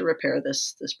tries to repair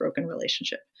this broken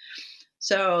relationship.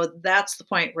 So that's the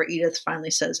point where Edith finally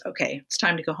says, okay, it's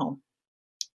time to go home.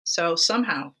 So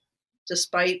somehow,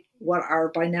 despite what are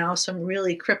by now some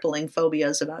really crippling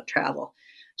phobias about travel,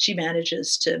 she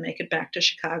manages to make it back to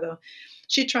Chicago.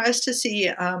 She tries to see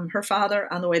her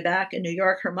father on the way back in New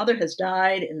York. Her mother has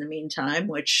died in the meantime,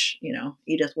 which,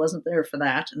 Edith wasn't there for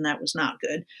that, and that was not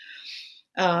good.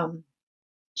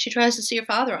 She tries to see her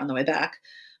father on the way back,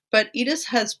 but Edith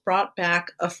has brought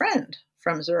back a friend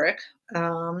from Zurich,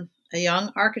 a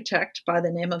young architect by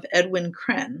the name of Edwin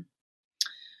Kren.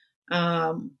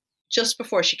 Just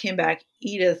before she came back,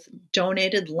 Edith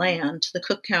donated land to the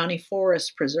Cook County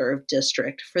Forest Preserve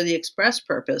District for the express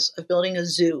purpose of building a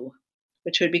zoo,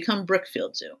 which would become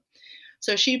Brookfield Zoo.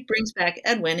 So she brings back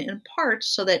Edwin in part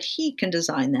so that he can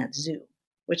design that zoo,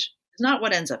 which is not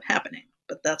what ends up happening,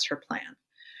 but that's her plan.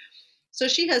 So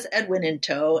she has Edwin in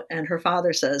tow, and her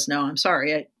father says, no, I'm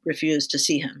sorry, I refuse to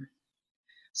see him.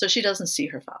 So she doesn't see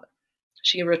her father.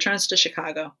 She returns to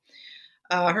Chicago.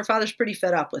 Her father's pretty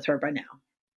fed up with her by now,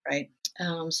 right?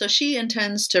 So she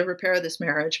intends to repair this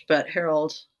marriage, but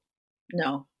Harold,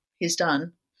 no, he's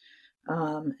done.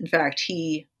 In fact,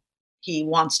 he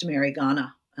wants to marry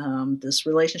Ghana. This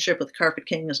relationship with the Carpet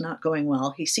King is not going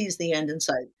well. He sees the end in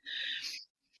sight.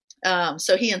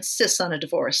 So he insists on a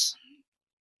divorce.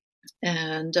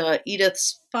 And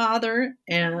Edith's father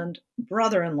and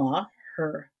brother-in-law,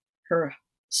 her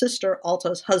sister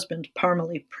Alta's husband,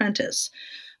 Parmalee Prentice,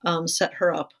 set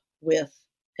her up with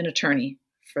an attorney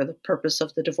for the purpose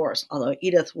of the divorce. Although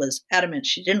Edith was adamant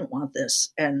she didn't want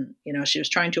this. And, she was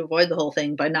trying to avoid the whole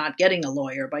thing by not getting a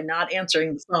lawyer, by not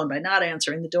answering the phone, by not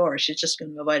answering the door. She's just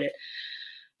going to avoid it.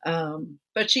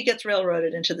 But she gets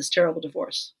railroaded into this terrible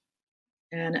divorce.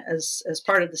 And as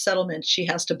part of the settlement, she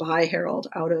has to buy Harold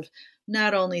out of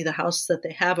not only the house that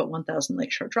they have at 1000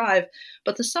 Lakeshore Drive,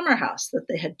 but the summer house that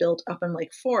they had built up in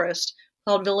Lake Forest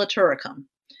called Villa Turicum.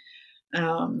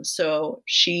 So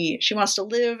she wants to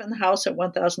live in the house at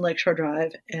 1000 Lakeshore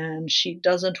Drive, and she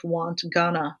doesn't want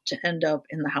Ghana to end up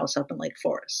in the house up in Lake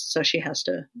Forest. So she has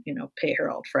to, pay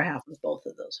Harold for half of both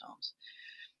of those homes.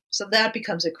 So that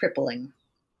becomes a crippling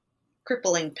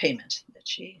payment that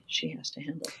she has to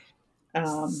handle.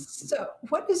 So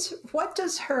what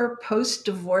does her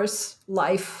post-divorce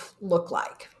life look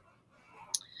like?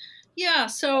 Yeah,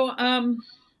 so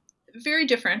very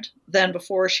different than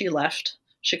before she left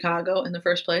Chicago in the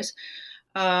first place.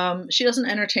 She doesn't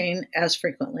entertain as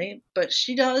frequently, but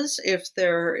she does if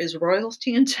there is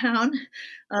royalty in town,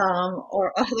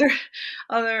 or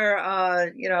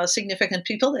other significant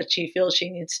people that she feels she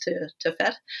needs to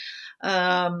fet.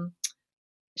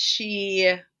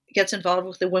 She gets involved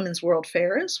with the Women's World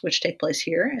Fairs, which take place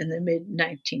here in the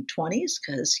mid-1920s,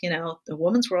 because, the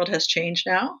women's world has changed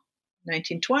now.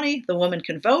 1920, the woman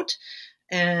can vote,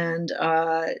 and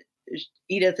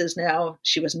Edith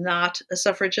she was not a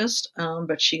suffragist,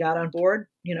 but she got on board,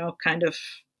 kind of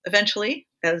eventually,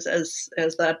 as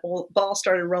that ball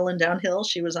started rolling downhill,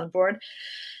 she was on board.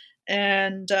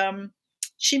 And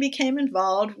she became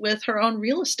involved with her own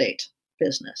real estate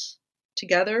business,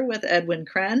 together with Edwin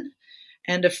Kren,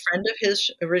 and a friend of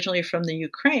his, originally from the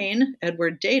Ukraine,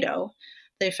 Edward Dado.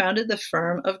 They founded the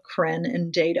firm of Kren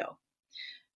and Dado.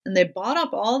 And they bought up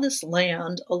all this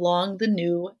land along the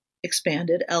new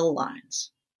expanded L lines.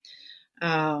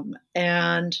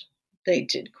 And they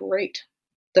did great.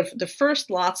 The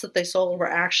first lots that they sold were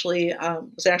actually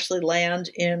land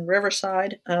in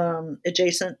Riverside,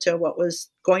 adjacent to what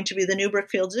was going to be the new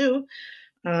Brookfield Zoo.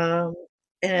 And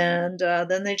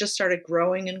then they just started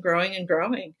growing and growing and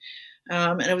growing.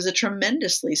 And it was a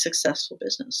tremendously successful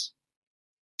business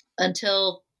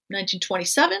until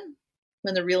 1927,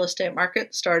 when the real estate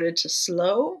market started to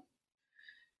slow.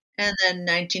 And then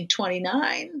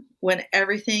 1929, when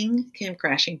everything came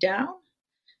crashing down,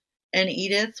 and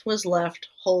Edith was left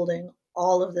holding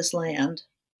all of this land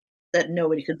that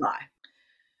nobody could buy.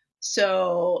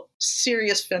 So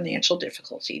serious financial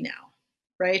difficulty now,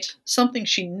 right? Something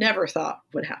she never thought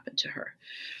would happen to her.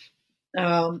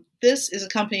 This is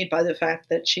accompanied by the fact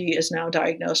that she is now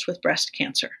diagnosed with breast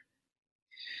cancer.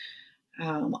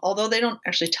 Although they don't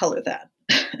actually tell her that.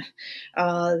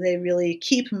 They really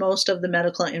keep most of the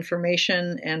medical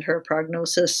information and her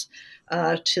prognosis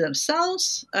to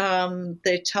themselves.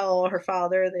 They tell her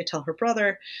father, they tell her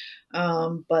brother,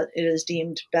 but it is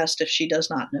deemed best if she does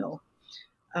not know.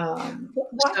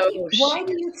 Why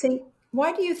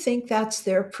do you think that's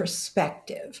their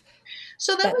perspective?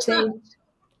 So that was not,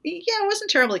 it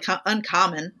wasn't terribly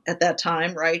uncommon at that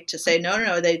time, right? To say,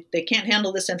 no, they can't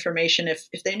handle this information.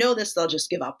 If they know this, they'll just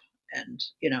give up. And,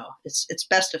 it's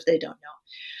best if they don't know.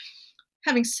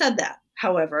 Having said that,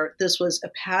 however, this was a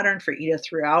pattern for Edith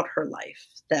throughout her life,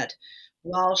 that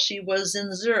while she was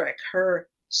in Zurich, her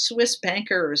Swiss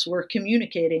bankers were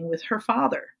communicating with her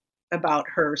father about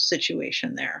her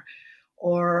situation there.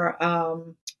 Or,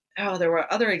 there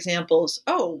were other examples.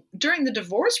 During the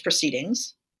divorce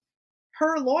proceedings,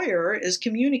 her lawyer is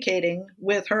communicating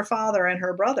with her father and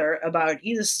her brother about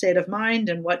Edith's state of mind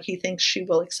and what he thinks she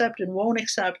will accept and won't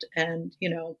accept. And,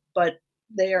 but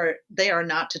they are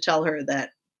not to tell her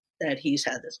that he's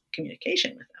had this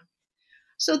communication with them.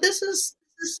 So this is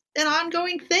an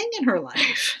ongoing thing in her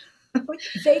life.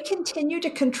 They continue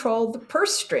to control the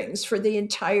purse strings for the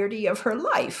entirety of her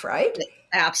life, right? They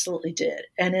absolutely did.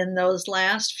 And in those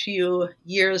last few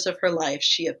years of her life,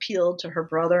 she appealed to her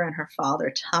brother and her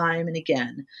father time and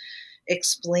again,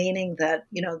 explaining that,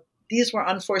 these were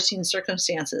unforeseen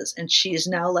circumstances and she is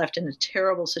now left in a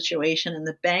terrible situation and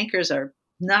the bankers are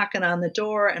knocking on the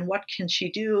door and what can she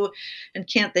do? And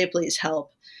can't they please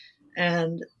help?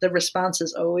 And the response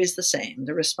is always the same.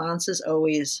 The response is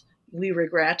always, we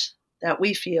regret that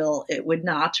we feel it would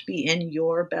not be in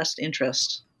your best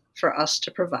interest for us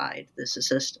to provide this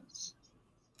assistance.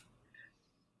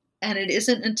 And it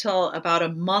isn't until about a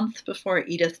month before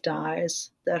Edith dies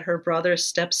that her brother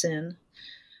steps in.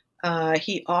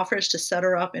 He offers to set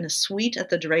her up in a suite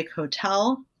at the Drake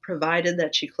Hotel, provided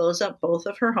that she close up both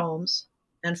of her homes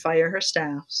and fire her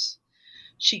staffs.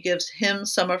 She gives him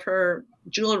some of her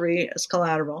jewelry as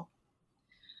collateral.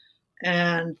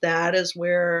 And that is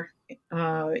where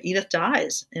Edith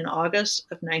dies in August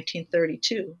of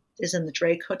 1932, is in the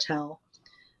Drake Hotel.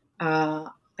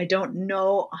 I don't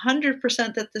know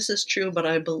 100% that this is true, but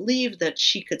I believe that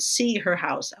she could see her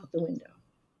house out the window.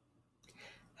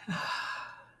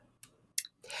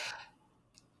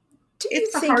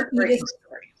 It's a heartbreaking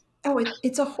story. Oh,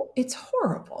 it's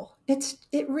horrible.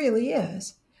 It really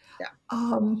is. Yeah.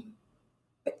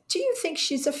 Do you think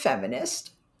she's a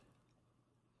feminist?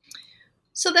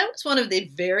 So that was one of the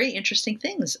very interesting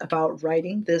things about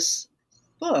writing this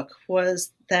book,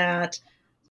 was that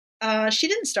she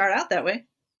didn't start out that way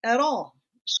at all.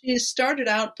 She started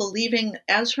out believing,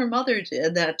 as her mother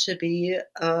did, that to be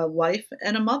a wife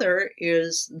and a mother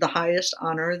is the highest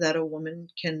honor that a woman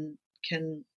can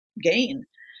gain.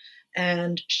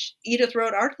 And Edith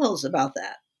wrote articles about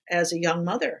that as a young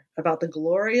mother, about the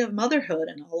glory of motherhood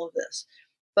and all of this.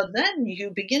 But then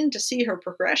you begin to see her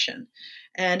progression.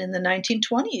 And in the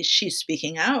 1920s, she's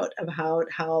speaking out about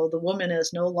how the woman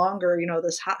is no longer,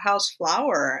 this hothouse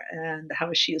flower, and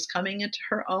how she is coming into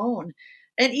her own.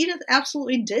 And Edith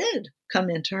absolutely did come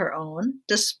into her own,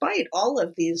 despite all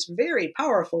of these very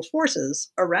powerful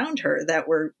forces around her that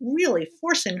were really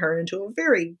forcing her into a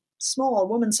very small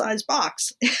woman-sized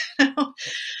box. The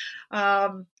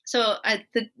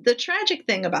tragic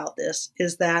thing about this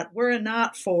is that were it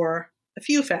not for a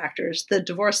few factors, the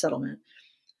divorce settlement,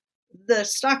 the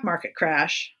stock market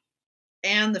crash,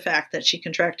 and the fact that she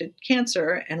contracted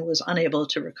cancer and was unable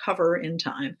to recover in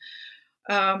time,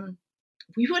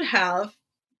 we would have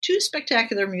two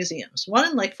spectacular museums, one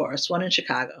in Lake Forest, one in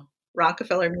Chicago,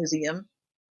 Rockefeller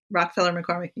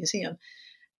McCormick Museum,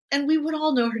 and we would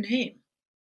all know her name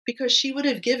because she would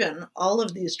have given all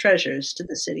of these treasures to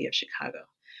the city of Chicago.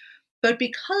 But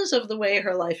because of the way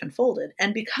her life unfolded,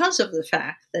 and because of the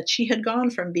fact that she had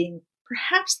gone from being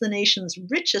perhaps the nation's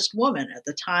richest woman at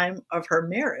the time of her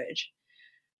marriage,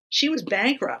 she was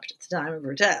bankrupt at the time of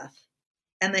her death,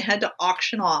 and they had to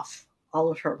auction off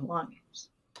all of her belongings.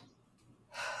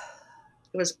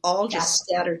 It was all just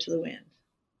scattered to the wind.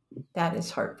 That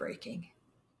is heartbreaking.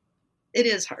 It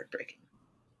is heartbreaking.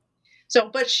 So,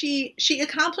 but she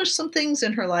accomplished some things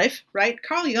in her life, right?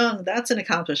 Carl Jung, that's an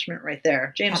accomplishment right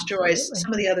there. James Absolutely. Joyce,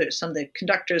 some of the others, some of the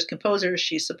conductors, composers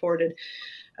she supported.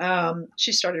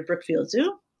 She started Brookfield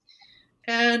Zoo.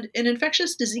 and an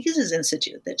infectious diseases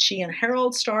institute that she and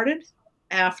Harold started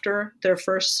after their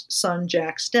first son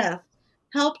Jack's death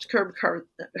helped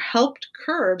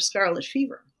curb scarlet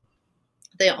fever.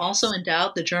 They also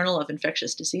endowed the Journal of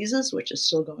Infectious Diseases, which is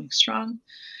still going strong.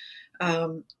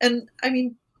 And I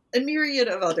mean, a myriad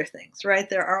of other things, right?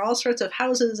 There are all sorts of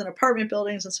houses and apartment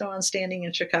buildings and so on standing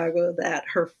in Chicago that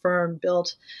her firm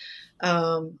built.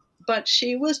 But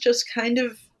she was just kind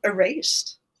of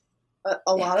erased.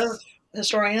 A lot of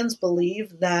historians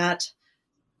believe that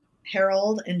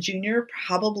Harold and Junior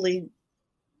probably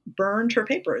burned her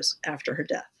papers after her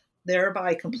death,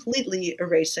 thereby completely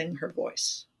erasing her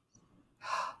voice.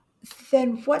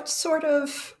 Then what sort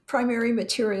of primary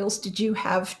materials did you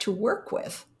have to work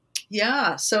with?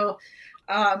 Yeah, so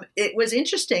it was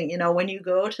interesting, when you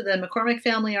go to the McCormick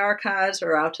Family Archives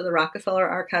or out to the Rockefeller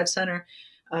Archive Center,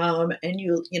 and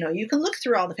you can look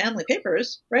through all the family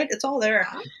papers, right? It's all there.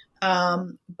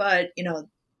 But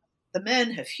the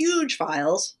men have huge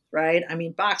files, right? I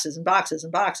mean, boxes and boxes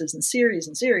and boxes and series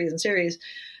and series and series.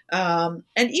 And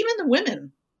even the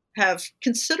women have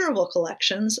considerable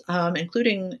collections,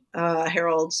 including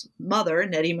Harold's mother,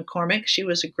 Nettie McCormick. She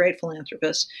was a great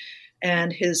philanthropist.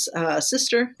 And his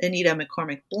sister, Anita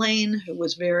McCormick Blaine, who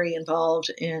was very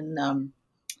involved in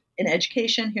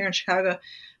education here in Chicago.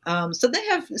 So they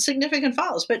have significant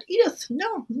files. But Edith,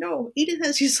 no. Edith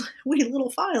has these wee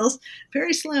little files,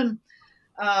 very slim.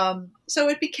 So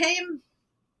it became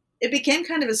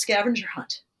kind of a scavenger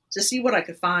hunt to see what I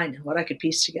could find and what I could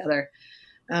piece together.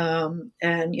 And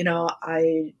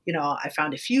I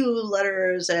found a few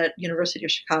letters at University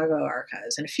of Chicago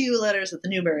Archives and a few letters at the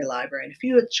Newberry Library and a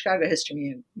few at the Chicago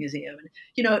History Museum.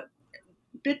 And,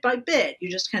 bit by bit, you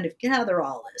just kind of gather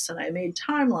all this. And I made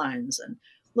timelines and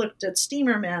looked at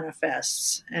steamer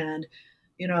manifests and,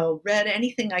 read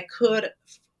anything I could,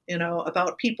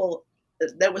 about people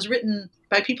that was written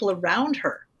by people around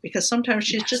her, because sometimes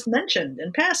she's just mentioned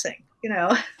in passing,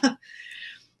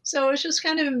 So it's just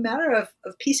kind of a matter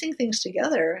of piecing things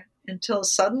together until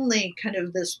suddenly kind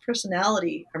of this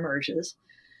personality emerges.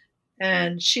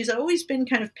 And she's always been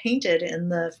kind of painted in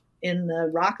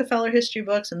the Rockefeller history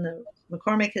books and the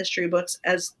McCormick history books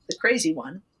as the crazy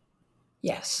one.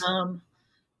 Yes.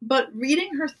 But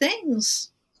reading her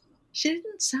things, she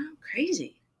didn't sound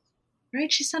crazy,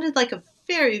 right? She sounded like a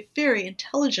very, very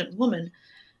intelligent woman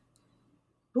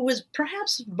who was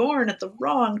perhaps born at the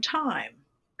wrong time.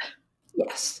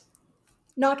 Yes.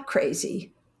 Not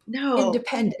crazy. No.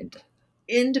 Independent.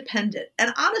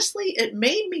 And honestly, it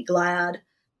made me glad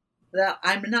that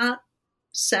I'm not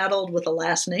saddled with a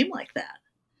last name like that.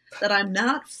 That I'm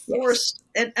not forced,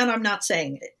 and I'm not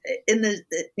saying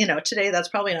today that's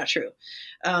probably not true.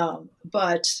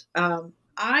 But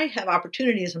I have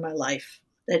opportunities in my life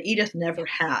that Edith never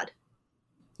had.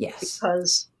 Yes.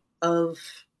 Because of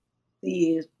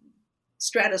the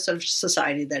stratus of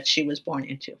society that she was born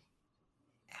into.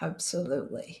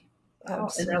 Absolutely. And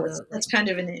that's kind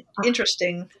of an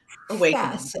interesting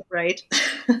awakening, right?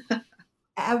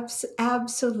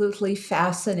 Absolutely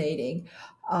fascinating.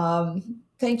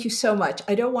 Thank you so much.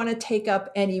 I don't want to take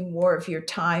up any more of your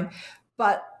time,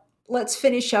 but let's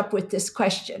finish up with this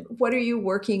question. What are you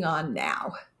working on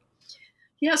now?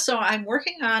 Yeah, so I'm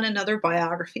working on another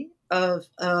biography of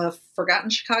a forgotten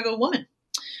Chicago woman.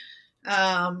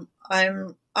 I'm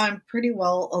pretty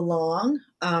well along.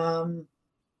 I'm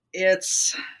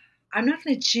not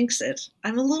going to jinx it.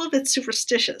 I'm a little bit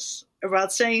superstitious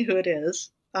about saying who it is.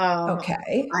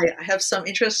 Okay. I have some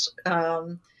interest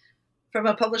from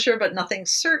a publisher, but nothing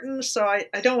certain. So I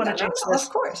don't want to jinx this.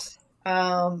 Of course.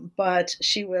 But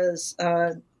she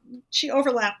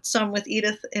overlapped some with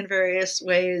Edith in various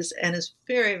ways and is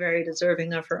very, very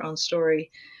deserving of her own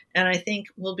story. And I think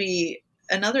will be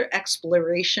another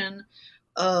exploration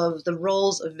of the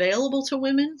roles available to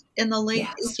women in the late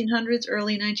 1800s,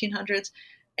 early 1900s,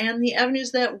 and the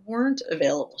avenues that weren't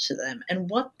available to them and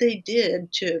what they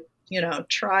did to,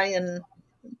 try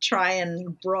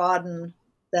and broaden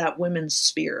that women's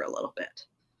sphere a little bit.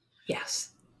 Yes.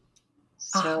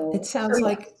 So it sounds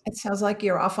like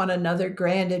you're off on another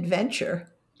grand adventure.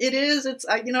 It is. It's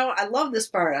I love this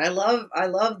part. I love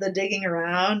the digging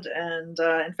around, and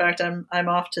in fact, I'm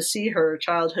off to see her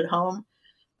childhood home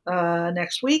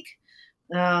next week.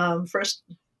 First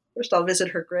I'll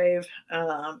visit her grave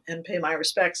and pay my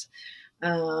respects.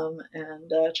 And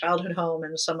childhood home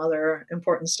and some other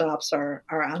important stops are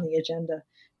on the agenda.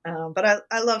 But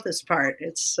I love this part.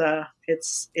 It's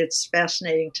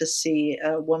fascinating to see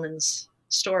a woman's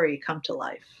story come to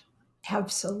life.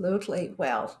 Absolutely.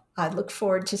 Well, I look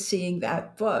forward to seeing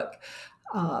that book.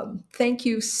 Thank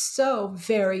you so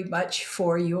very much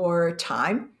for your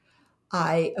time.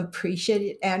 I appreciate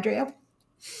it, Andrea.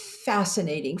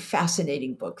 Fascinating,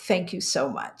 fascinating book. Thank you so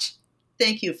much.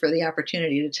 Thank you for the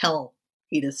opportunity to tell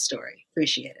Edith's story.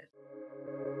 Appreciate it.